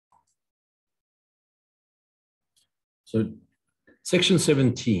So section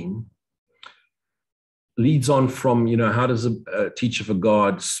 17 leads on from, how does a teacher for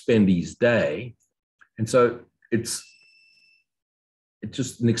God spend his day? And so it's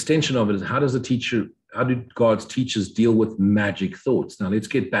just an extension of it is how do God's teachers deal with magic thoughts? Now let's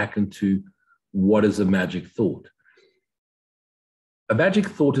get back into what is a magic thought. A magic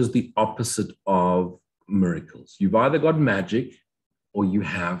thought is the opposite of miracles. You've either got magic or you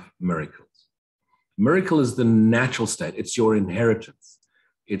have miracles. Miracle is the natural state. It's your inheritance.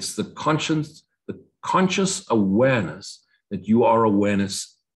 It's the conscious awareness that you are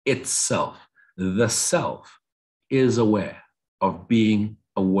awareness itself. The self is aware of being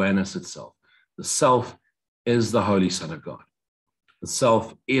awareness itself. The self is the Holy Son of God. The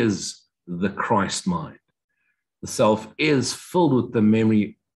self is the Christ mind. The self is filled with the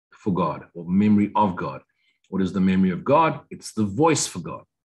memory for God or memory of God. What is the memory of God? It's the voice for God,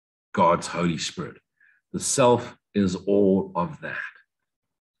 God's Holy Spirit. The self is all of that.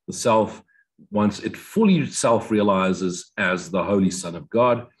 The self, once it fully self-realizes as the Holy Son of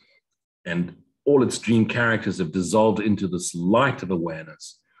God, and all its dream characters have dissolved into this light of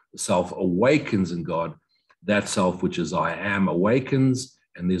awareness, the self awakens in God. That self, which is I am, awakens,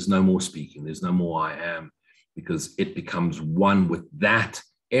 and there's no more speaking. There's no more I am, because it becomes one with that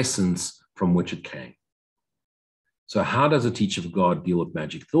essence from which it came. So how does a teacher of God deal with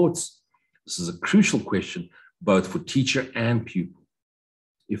magic thoughts? This is a crucial question, both for teacher and pupil.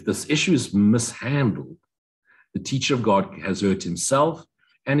 If this issue is mishandled, the teacher of God has hurt himself,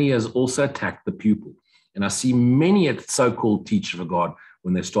 and he has also attacked the pupil. And I see many a so-called teacher of God,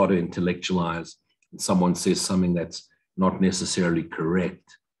 when they start to intellectualize, and someone says something that's not necessarily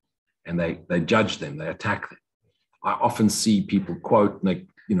correct, and they judge them, they attack them. I often see people quote, and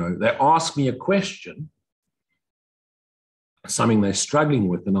they ask me a question, something they're struggling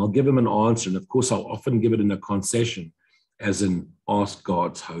with, and I'll give them an answer. And of course, I'll often give it in a concession, as in ask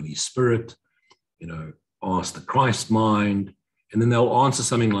God's Holy Spirit, ask the Christ mind, and then they'll answer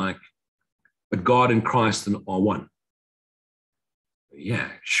something like, but God and Christ are one. Yeah,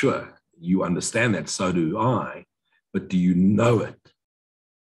 sure, you understand that, so do I, but do you know it?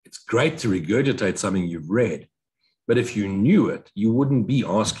 It's great to regurgitate something you've read, but if you knew it, you wouldn't be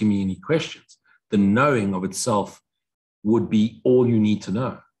asking me any questions. The knowing of itself would be all you need to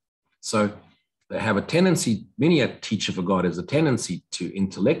know. So they have a tendency, many a teacher for God has a tendency to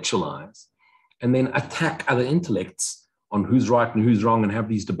intellectualize and then attack other intellects on who's right and who's wrong, and have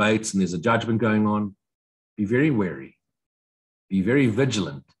these debates, and there's a judgment going on. Be very wary. Be very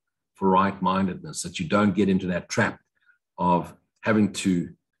vigilant for right-mindedness, that you don't get into that trap of having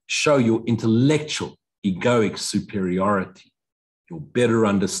to show your intellectual, egoic superiority, your better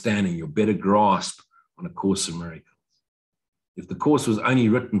understanding, your better grasp on A Course in Miracles. If the course was only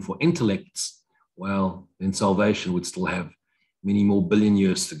written for intellects, well, then salvation would still have many more billion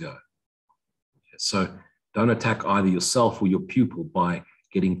years to go. So don't attack either yourself or your pupil by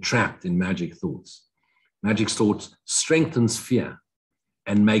getting trapped in magic thoughts. Magic thoughts strengthens fear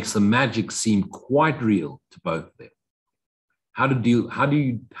and makes the magic seem quite real to both of them. How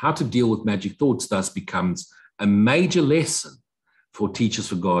to deal with magic thoughts thus becomes a major lesson for teachers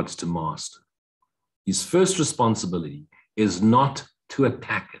for gods to master. His first responsibility is not to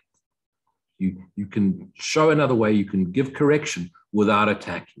attack it. You can show another way, you can give correction without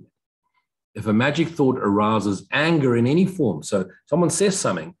attacking it. If a magic thought arouses anger in any form, so someone says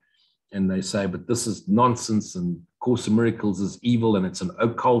something and they say, but this is nonsense and Course in Miracles is evil and it's an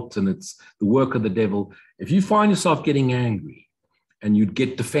occult and it's the work of the devil. If you find yourself getting angry and you'd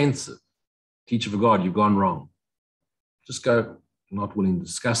get defensive, teacher for God, you've gone wrong. Just go, I'm not willing to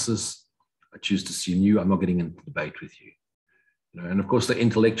discuss this. I choose to see you. I'm not getting into debate with you. And of course, the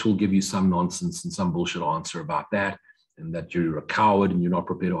intellectual will give you some nonsense and some bullshit answer about that, and that you're a coward and you're not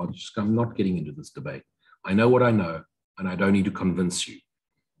prepared to just I'm not getting into this debate. I know what I know, and I don't need to convince you.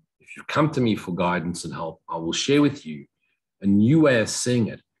 If you come to me for guidance and help, I will share with you a new way of seeing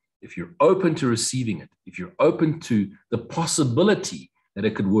it. If you're open to receiving it, if you're open to the possibility that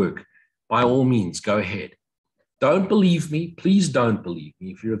it could work, by all means, go ahead. Don't believe me. Please don't believe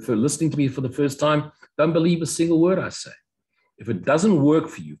me. If you're listening to me for the first time, don't believe a single word I say. If it doesn't work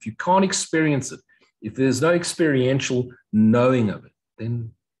for you, if you can't experience it, if there's no experiential knowing of it,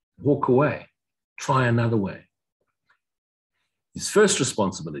 then walk away. Try another way. Your first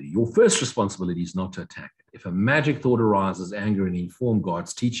responsibility is not to attack it. If a magic thought arises, anger in any form,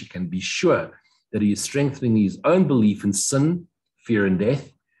 God's teacher can be sure that he is strengthening his own belief in sin, fear, and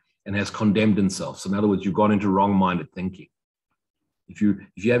death, and has condemned himself. So in other words, you've gone into wrong-minded thinking. If you're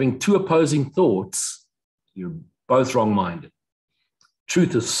having two opposing thoughts, you're both wrong-minded.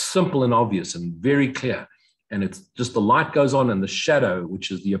 Truth is simple and obvious and very clear. And it's just the light goes on and the shadow,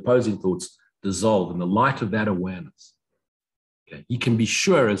 which is the opposing thoughts, dissolve in the light of that awareness. Okay. He can be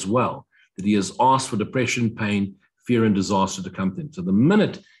sure as well that he has asked for depression, pain, fear, and disaster to come to him. So the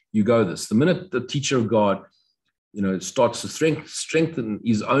minute you go this, the minute the teacher of God, starts to strengthen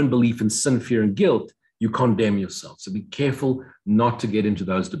his own belief in sin, fear, and guilt, you condemn yourself. So be careful not to get into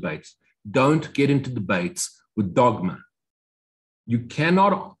those debates. Don't get into debates with dogma. You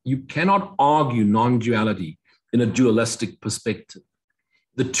cannot argue non-duality in a dualistic perspective.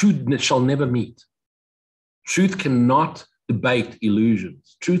 The two shall never meet. Truth cannot debate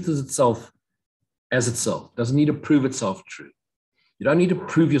illusions. Truth is itself as itself. Doesn't need to prove itself true. You don't need to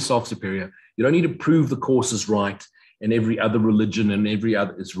prove yourself superior. You don't need to prove the course is right and every other religion and every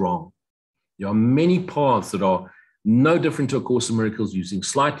other is wrong. There are many paths that are no different to A Course in Miracles, using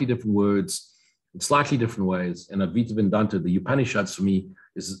slightly different words in slightly different ways. And Advaita Vedanta, the Upanishads for me,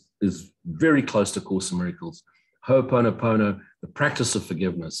 is very close to A Course in Miracles. Ho'oponopono, the practice of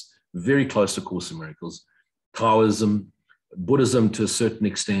forgiveness, very close to A Course in Miracles. Taoism, Buddhism to a certain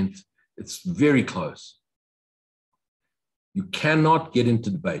extent, it's very close. You cannot get into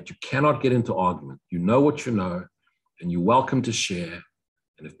debate. You cannot get into argument. You know what you know, and you're welcome to share.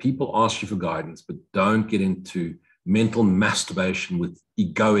 And if people ask you for guidance, but don't get into mental masturbation with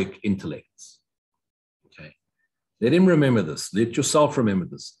egoic intellects. Okay. Let him remember this. Let yourself remember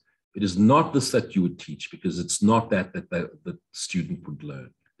this. It is not this that you would teach, because it's not that the student would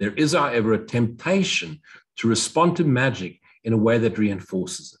learn. There is, however, a temptation to respond to magic in a way that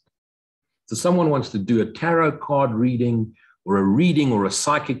reinforces it. So someone wants to do a tarot card reading or a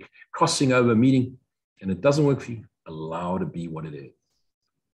psychic crossing over meeting, and it doesn't work for you. Allow it to be what it is.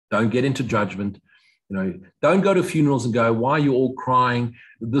 Don't get into judgment. Don't go to funerals and go, why are you all crying?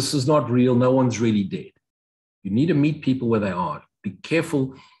 This is not real. No one's really dead. You need to meet people where they are. Be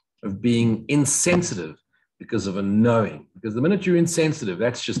careful of being insensitive because of a knowing. Because the minute you're insensitive,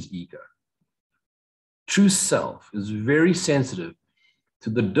 that's just ego. True self is very sensitive to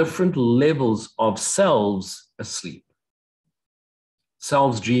the different levels of selves asleep.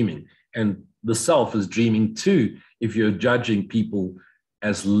 Selves dreaming. And the self is dreaming too if you're judging people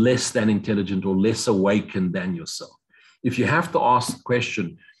as less than intelligent or less awakened than yourself. If you have to ask the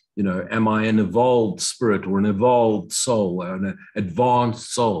question, am I an evolved spirit or an evolved soul or an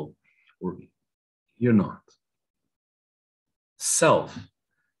advanced soul? Or you're not. Self,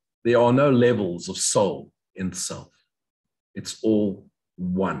 there are no levels of soul in self. It's all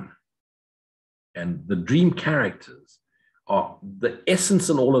one. And the dream characters are the essence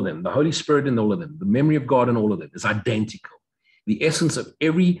in all of them, the Holy Spirit in all of them, the memory of God in all of them is identical. The essence of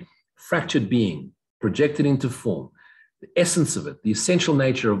every fractured being projected into form, the essence of it, the essential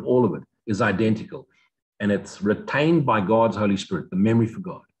nature of all of it is identical. And it's retained by God's Holy Spirit, the memory for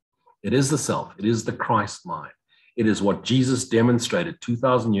God. It is the self. It is the Christ mind. It is what Jesus demonstrated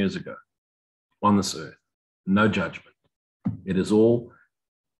 2,000 years ago on this earth. No judgment. It is all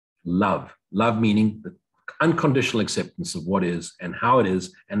love. Love meaning the unconditional acceptance of what is and how it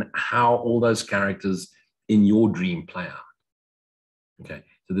is and how all those characters in your dream play out. Okay,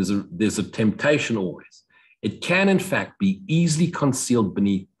 so there's a temptation always. It can, in fact, be easily concealed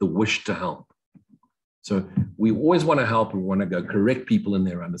beneath the wish to help. So we always want to help and we want to go correct people in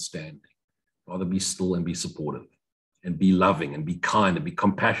their understanding. Rather be still and be supportive and be loving and be kind and be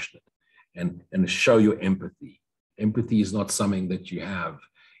compassionate and show your empathy. Empathy is not something that you have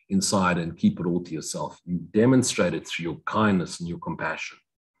inside and keep it all to yourself. You demonstrate it through your kindness and your compassion.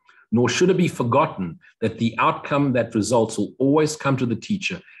 Nor should it be forgotten that the outcome that results will always come to the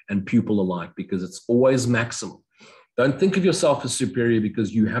teacher and pupil alike, because it's always maximal. Don't think of yourself as superior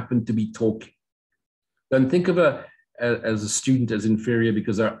because you happen to be talking. Don't think of as a student as inferior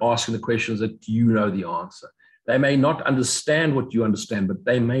because they're asking the questions that you know the answer. They may not understand what you understand, but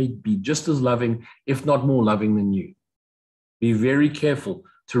they may be just as loving, if not more loving than you. Be very careful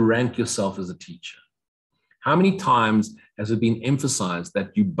to rank yourself as a teacher. How many times has it been emphasized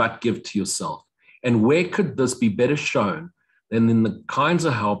that you but give to yourself? And where could this be better shown than in the kinds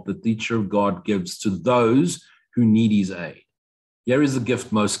of help the teacher of God gives to those who need his aid? Here is the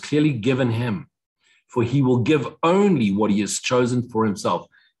gift most clearly given him, for he will give only what he has chosen for himself,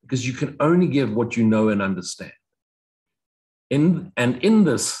 because you can only give what you know and understand. And in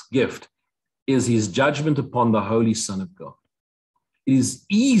this gift is his judgment upon the Holy Son of God. It is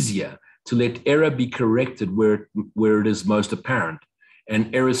easier to let error be corrected where it is most apparent,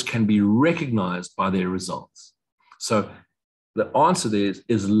 and errors can be recognized by their results. So the answer there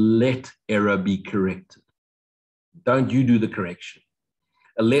is let error be corrected. Don't you do the correction.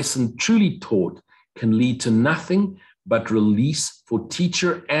 A lesson truly taught can lead to nothing but release for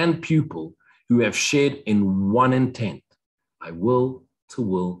teacher and pupil who have shared in one intent. I will to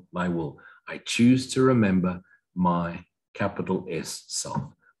will my will. I choose to remember my capital S self,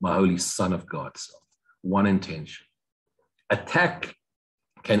 my Holy Son of God self. One intention. Attack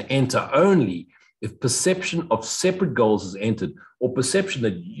can enter only if perception of separate goals is entered, or perception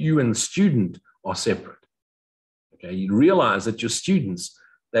that you and the student are separate. Okay, you realize that your students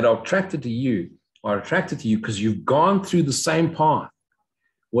that are attracted to you because you've gone through the same path.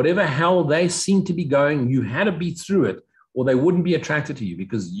 Whatever hell they seem to be going, you had to be through it, or they wouldn't be attracted to you,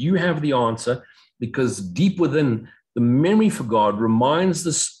 because you have the answer, because deep within, the memory for God reminds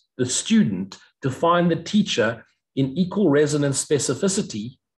the student to find the teacher in equal resonance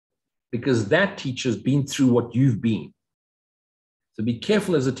specificity, because that teacher's been through what you've been. So be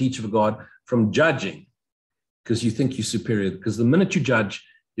careful as a teacher of God from judging because you think you're superior, because the minute you judge,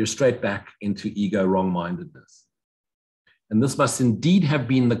 you're straight back into ego wrong-mindedness. And this must indeed have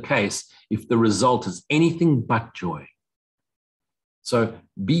been the case if the result is anything but joy. So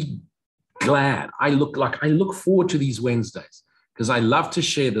be glad. I look forward to these Wednesdays because I love to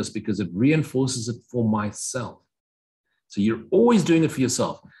share this, because it reinforces it for myself. So you're always doing it for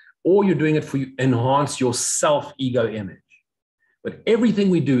yourself, or you're doing it for you, enhance your self-ego image. But everything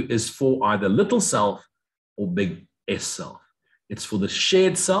we do is for either little self or big S self. It's for the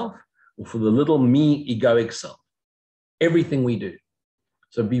shared self or for the little me egoic self. Everything we do.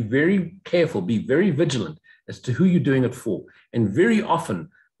 So be very careful, be very vigilant as to who you're doing it for. And very often,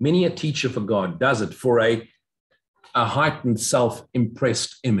 many a teacher for God does it for a heightened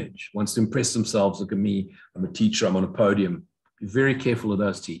self-impressed image, wants to impress themselves. Look at me, I'm a teacher, I'm on a podium. Be very careful of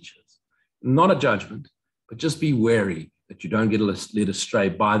those teachers. Not a judgment, but just be wary that you don't get led astray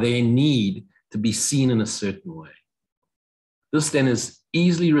by their need to be seen in a certain way. This then is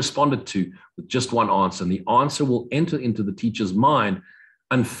easily responded to with just one answer, and the answer will enter into the teacher's mind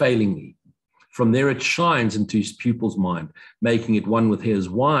unfailingly. From there, it shines into his pupil's mind, making it one with his.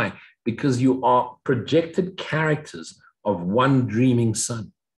 Why? Because you are projected characters of one dreaming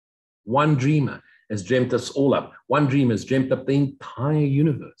son. One dreamer has dreamt us all up. One dreamer has dreamt up the entire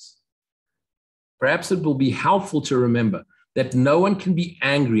universe. Perhaps it will be helpful to remember that no one can be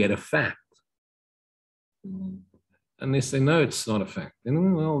angry at a fact unless they know it's not a fact.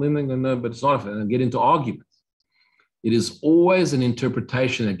 Then, well, then they know, but it's not a fact, and get into arguments. It is always an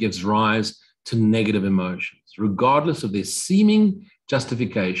interpretation that gives rise to negative emotions, regardless of their seeming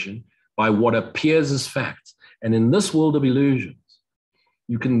justification by what appears as facts. And in this world of illusions,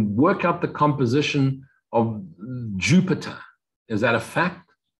 you can work out the composition of Jupiter. Is that a fact?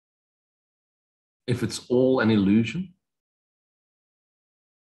 If it's all an illusion?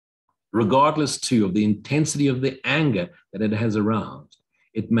 Regardless, too, of the intensity of the anger that it has aroused,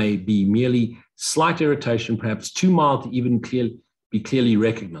 it may be merely slight irritation, perhaps too mild to even be clearly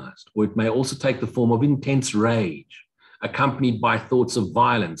recognized, or it may also take the form of intense rage, accompanied by thoughts of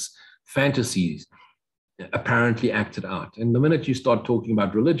violence, fantasies apparently acted out. And the minute you start talking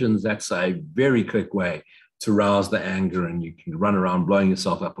about religions, that's a very quick way to rouse the anger, and you can run around blowing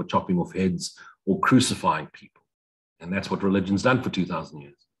yourself up or chopping off heads or crucifying people. And that's what religion's done for 2,000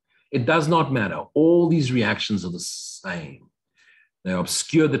 years. It does not matter. All these reactions are the same. They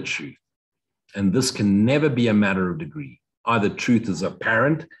obscure the truth. And this can never be a matter of degree. Either truth is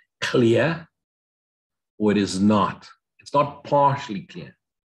apparent, clear, or it is not. It's not partially clear.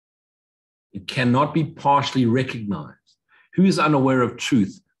 It cannot be partially recognized. Who is unaware of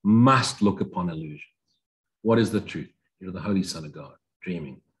truth must look upon illusions. What is the truth? You're the Holy Son of God,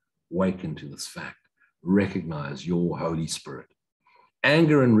 dreaming. Waken to this fact. Recognize your Holy Spirit.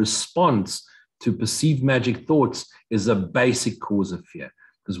 Anger in response to perceived magic thoughts is a basic cause of fear.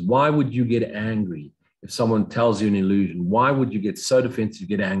 Because why would you get angry if someone tells you an illusion? Why would you get so defensive,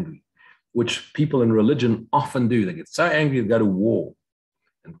 get angry? Which people in religion often do. They get so angry they go to war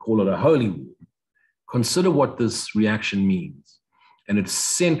and call it a holy war. Consider what this reaction means. And its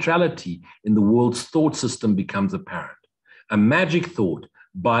centrality in the world's thought system becomes apparent. A magic thought,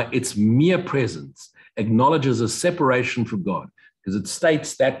 by its mere presence, acknowledges a separation from God, because it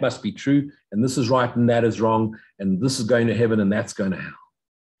states that must be true, and this is right and that is wrong, and this is going to heaven and that's going to hell.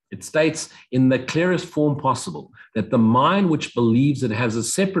 It states in the clearest form possible that the mind which believes it has a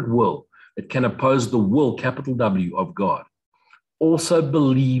separate will that can oppose the will, capital W, of God, also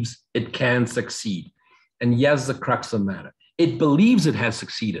believes it can succeed. And here's the crux of the matter. It believes it has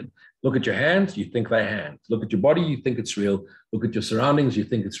succeeded. Look at your hands, you think they're hands. Look at your body, you think it's real. Look at your surroundings, you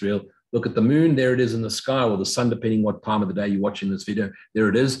think it's real. Look at the moon, there it is in the sky, or the sun, depending what time of the day you're watching this video. There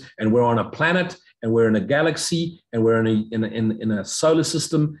it is. And we're on a planet, and we're in a galaxy, and we're in a solar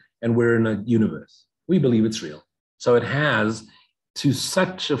system, and we're in a universe. We believe it's real. So it has to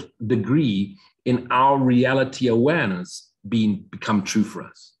such a degree in our reality awareness become true for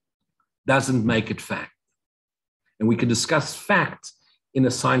us. Doesn't make it fact. And we can discuss fact in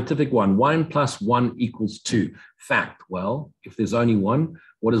a scientific one. 1 + 1 = 2. Fact. Well, if there's only one,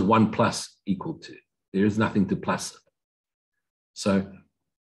 what does 1 plus equal to? There is nothing to plus it. So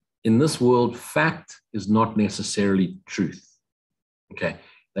in this world, fact is not necessarily truth. Okay.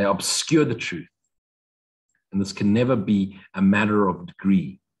 They obscure the truth. And this can never be a matter of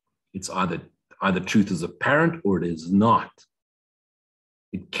degree. It's either truth is apparent or it is not.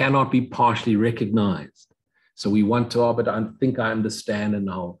 It cannot be partially recognized. So we want to, but I think I understand, and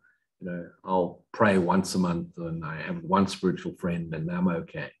I'll pray once a month, and I have one spiritual friend, and I'm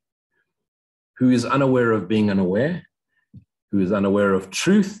okay. Who is unaware of being unaware? Who is unaware of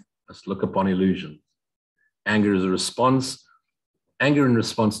truth? Let's look upon illusions. Anger is a response. Anger in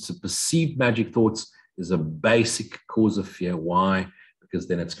response to perceived magic thoughts is a basic cause of fear. Why? Because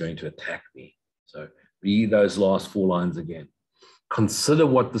then it's going to attack me. So read those last 4 lines again. Consider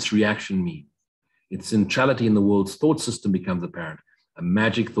what this reaction means. Its centrality in the world's thought system becomes apparent. A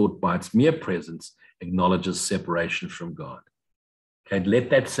magic thought, by its mere presence, acknowledges separation from God. Okay, let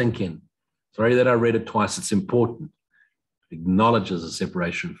that sink in. Sorry that I read it twice. It's important. It acknowledges a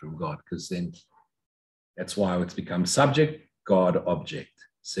separation from God, because then that's why it's become subject, God, object,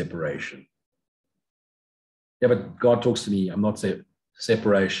 separation. Yeah, but God talks to me. I'm not saying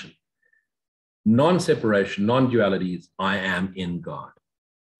separation. Non-separation, non-duality is I am in God.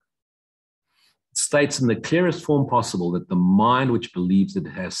 It states in the clearest form possible that the mind which believes that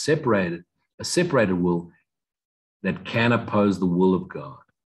it has a separated will that can oppose the will of God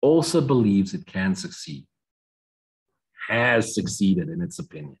also believes it can succeed, has succeeded in its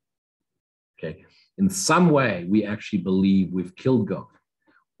opinion. Okay. In some way, we actually believe we've killed God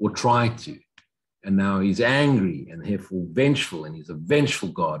or tried to. And now he's angry and therefore vengeful, and he's a vengeful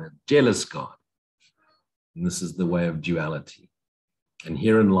God, a jealous God. And this is the way of duality. And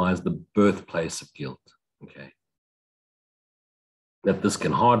herein lies the birthplace of guilt. Okay. That this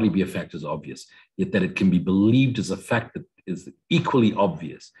can hardly be a fact is obvious, yet that it can be believed as a fact that is equally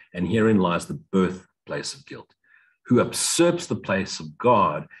obvious. And herein lies the birthplace of guilt. Who usurps the place of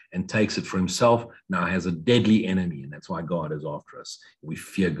God and takes it for himself now has a deadly enemy. And that's why God is after us. We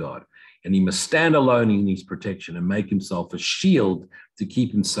fear God. And he must stand alone in his protection and make himself a shield to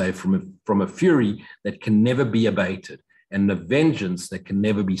keep him safe from a fury that can never be abated and a vengeance that can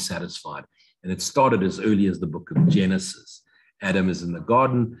never be satisfied. And it started as early as the book of Genesis. Adam is in the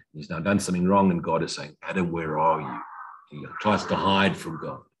garden. He's now done something wrong, and God is saying, Adam, where are you? He tries to hide from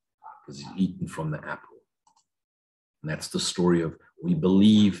God because he's eaten from the apple. And that's the story of we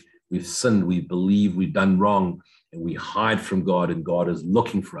believe we've sinned, we believe we've done wrong, and we hide from God, and God is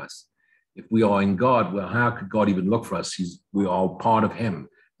looking for us. If we are in God, well, how could God even look for us? We are part of him.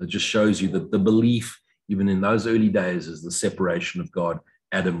 That just shows you that the belief, even in those early days, is the separation of God.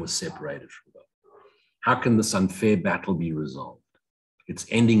 Adam was separated from God. How can this unfair battle be resolved? Its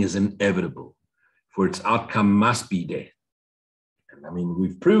ending is inevitable, for its outcome must be death. And I mean,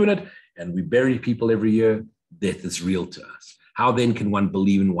 we've proven it, and we bury people every year. Death is real to us. How then can one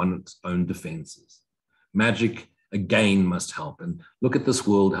believe in one's own defenses? Magic, again, must help. And look at this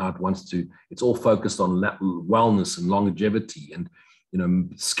world, how it wants to, it's all focused on wellness and longevity and,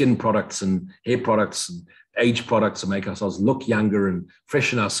 skin products and hair products and age products to make ourselves look younger and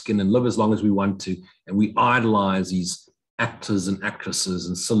freshen our skin and live as long as we want to. And we idolize these actors and actresses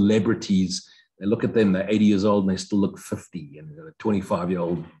and celebrities. They look at them, they're 80 years old and they still look 50, and a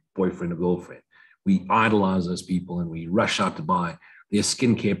 25-year-old boyfriend or girlfriend. We idolize those people and we rush out to buy their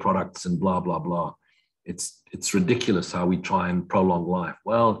skincare products and blah, blah, blah. It's ridiculous how we try and prolong life.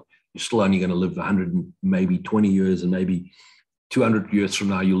 Well, you're still only going to live 100 and maybe 20 years, and maybe 200 years from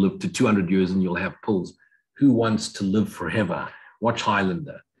now, you'll live to 200 years and you'll have pills. Who wants to live forever? Watch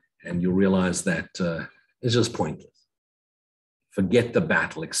Highlander and you'll realize that it's just pointless. Forget the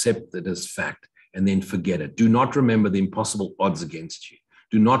battle, accept it as fact, and then forget it. Do not remember the impossible odds against you.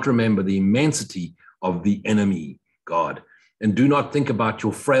 Do not remember the immensity of the enemy, God. And do not think about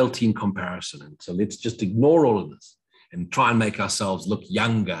your frailty in comparison. And so let's just ignore all of this and try and make ourselves look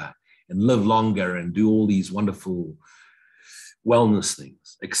younger and live longer and do all these wonderful wellness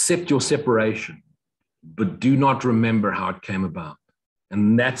things. Accept your separation, but do not remember how it came about.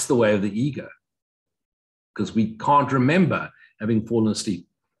 And that's the way of the ego, because we can't remember having fallen asleep.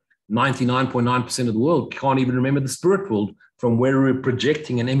 99.9% of the world can't even remember the spirit world from where we're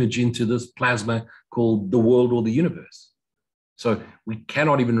projecting an image into this plasma called the world or the universe. So we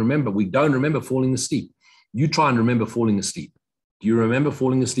cannot even remember. We don't remember falling asleep. You try and remember falling asleep. Do you remember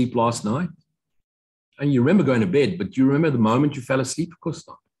falling asleep last night? And you remember going to bed, but do you remember the moment you fell asleep? Of course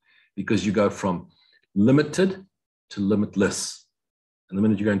not, because you go from limited to limitless. And the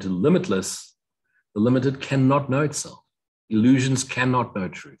minute you go into limitless, the limited cannot know itself. Illusions cannot know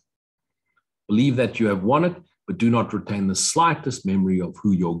truth. Believe that you have won it, but do not retain the slightest memory of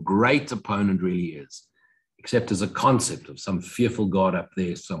who your great opponent really is, except as a concept of some fearful God up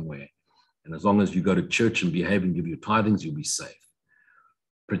there somewhere. And as long as you go to church and behave and give your tithings, you'll be safe.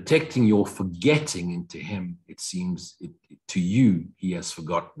 Protecting your forgetting into him, it seems to you, he has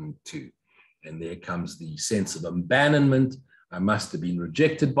forgotten too. And there comes the sense of abandonment. I must have been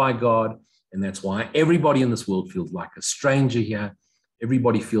rejected by God. And that's why everybody in this world feels like a stranger here.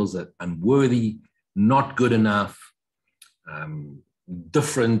 Everybody feels that unworthy, not good enough,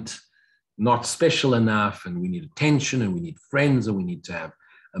 different, not special enough. And we need attention, and we need friends, and we need to have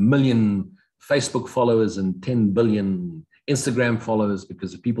 1 million Facebook followers and 10 billion Instagram followers,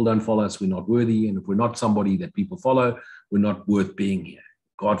 because if people don't follow us, we're not worthy. And if we're not somebody that people follow, we're not worth being here.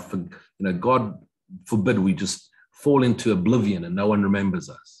 God forbid we just fall into oblivion and no one remembers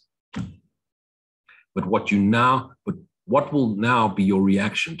us. But what will now be your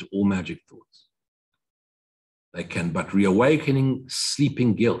reaction to all magic thoughts? They can but reawakening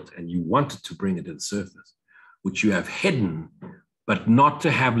sleeping guilt, and you wanted to bring it to the surface, which you have hidden, but not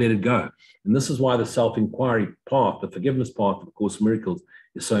to have let it go. And this is why the self-inquiry path, the forgiveness path of A Course in Miracles,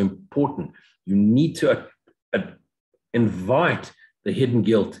 is so important. You need to invite the hidden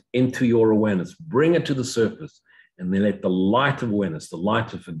guilt into your awareness, bring it to the surface, and then let the light of awareness, the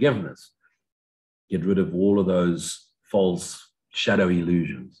light of forgiveness, get rid of all of those false shadow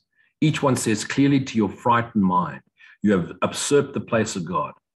illusions. Each one says clearly to your frightened mind, you have usurped the place of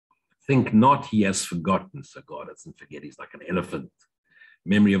God. Think not he has forgotten. So God doesn't forget. He's like an elephant,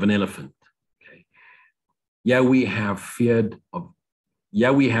 memory of an elephant. Okay. We have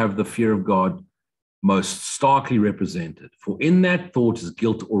the fear of God most starkly represented. For in that thought is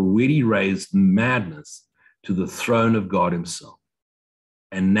guilt already raised madness to the throne of God himself.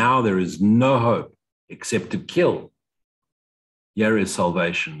 And now there is no hope except to kill. Here is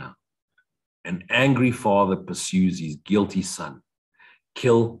salvation now. An angry father pursues his guilty son.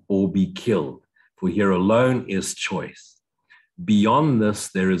 Kill or be killed, for here alone is choice. Beyond this,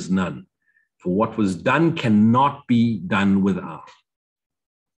 there is none. For what was done cannot be done without.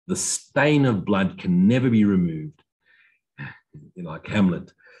 The stain of blood can never be removed. Like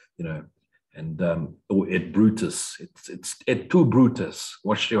Hamlet, or et Brutus. It's et tu Brutus.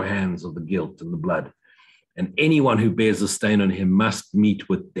 Wash your hands of the guilt and the blood. And anyone who bears a stain on him must meet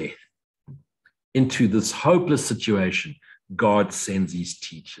with death. Into this hopeless situation, God sends his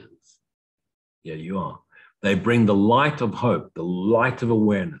teachers. Here you are. They bring the light of hope, the light of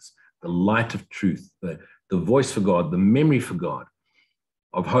awareness, the light of truth, the voice for God, the memory for God,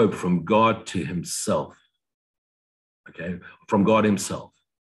 of hope from God to himself. Okay, from God himself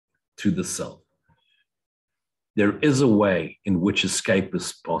to the self. There is a way in which escape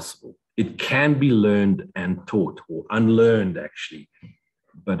is possible. It can be learned and taught, or unlearned actually,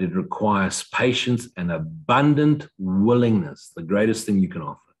 but it requires patience and abundant willingness, the greatest thing you can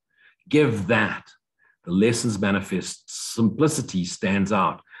offer. Give that. The lessons manifest. Simplicity stands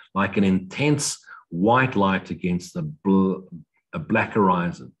out like an intense white light against a black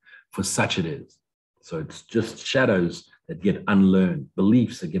horizon, for such it is. So it's just shadows that get unlearned,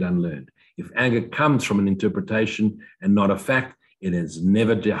 beliefs that get unlearned. If anger comes from an interpretation and not a fact, it is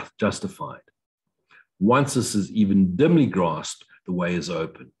never justified. Once this is even dimly grasped, the way is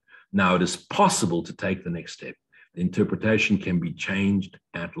open. Now it is possible to take the next step. The interpretation can be changed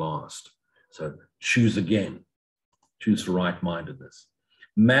at last. So choose again. Choose for right-mindedness.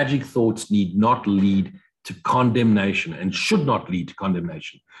 Magic thoughts need not lead to condemnation and should not lead to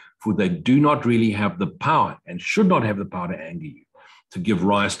condemnation, for they do not really have the power and should not have the power to anger you, to give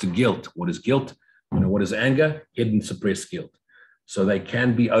rise to guilt. What is guilt? What is anger? Hidden, suppressed guilt. So they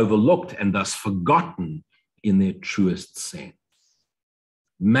can be overlooked and thus forgotten in their truest sense.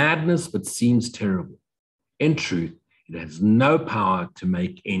 Madness but seems terrible. In truth, it has no power to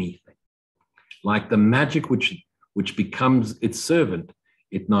make anything. Like the magic which becomes its servant,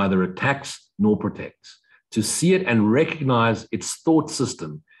 it neither attacks nor protects. To see it and recognize its thought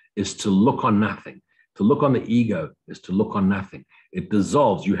system is to look on nothing. To look on the ego is to look on nothing. It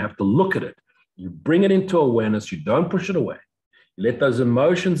dissolves. You have to look at it. You bring it into awareness. You don't push it away. You let those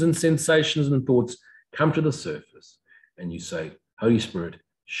emotions and sensations and thoughts come to the surface. And you say, Holy Spirit,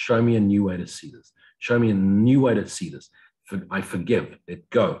 show me a new way to see this. Show me a new way to see this. I forgive. Let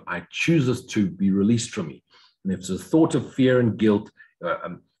go. I choose this to be released from me. And if it's a thought of fear and guilt,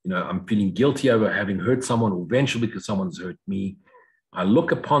 I'm feeling guilty over having hurt someone or vengeful because someone's hurt me, I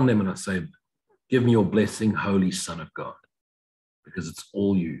look upon them and I say, Give me your blessing, Holy Son of God, because it's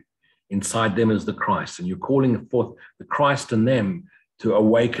all you. Inside them is the Christ, and you're calling forth the Christ in them to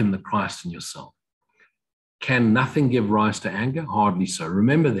awaken the Christ in yourself. Can nothing give rise to anger? Hardly so.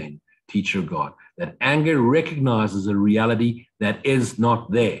 Remember then, teacher of God, that anger recognizes a reality that is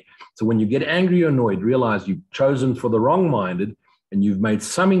not there. So when you get angry or annoyed, realize you've chosen for the wrong-minded and you've made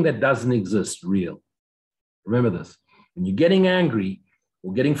something that doesn't exist real. Remember this. When you're getting angry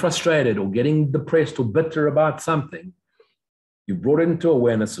or getting frustrated or getting depressed or bitter about something, you brought it into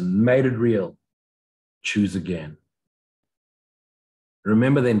awareness and made it real. Choose again.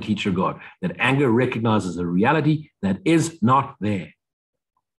 Remember then, teacher of God, that anger recognizes a reality that is not there.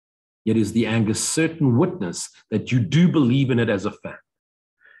 Yet is the anger certain witness that you do believe in it as a fact.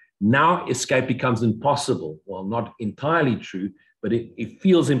 Now escape becomes impossible. Well, not entirely true, but it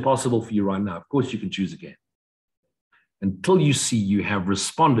feels impossible for you right now. Of course, you can choose again. Until you see you have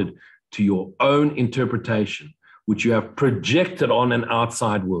responded to your own interpretation, which you have projected on an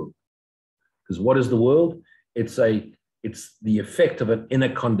outside world. Because what is the world? It's the effect of an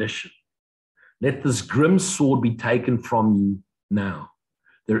inner condition. Let this grim sword be taken from you now.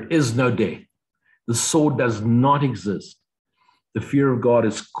 There is no death. The sword does not exist. The fear of God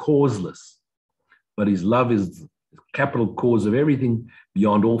is causeless, but his love is the capital cause of everything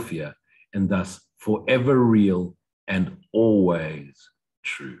beyond all fear, and thus forever real and always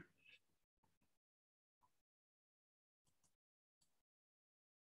true.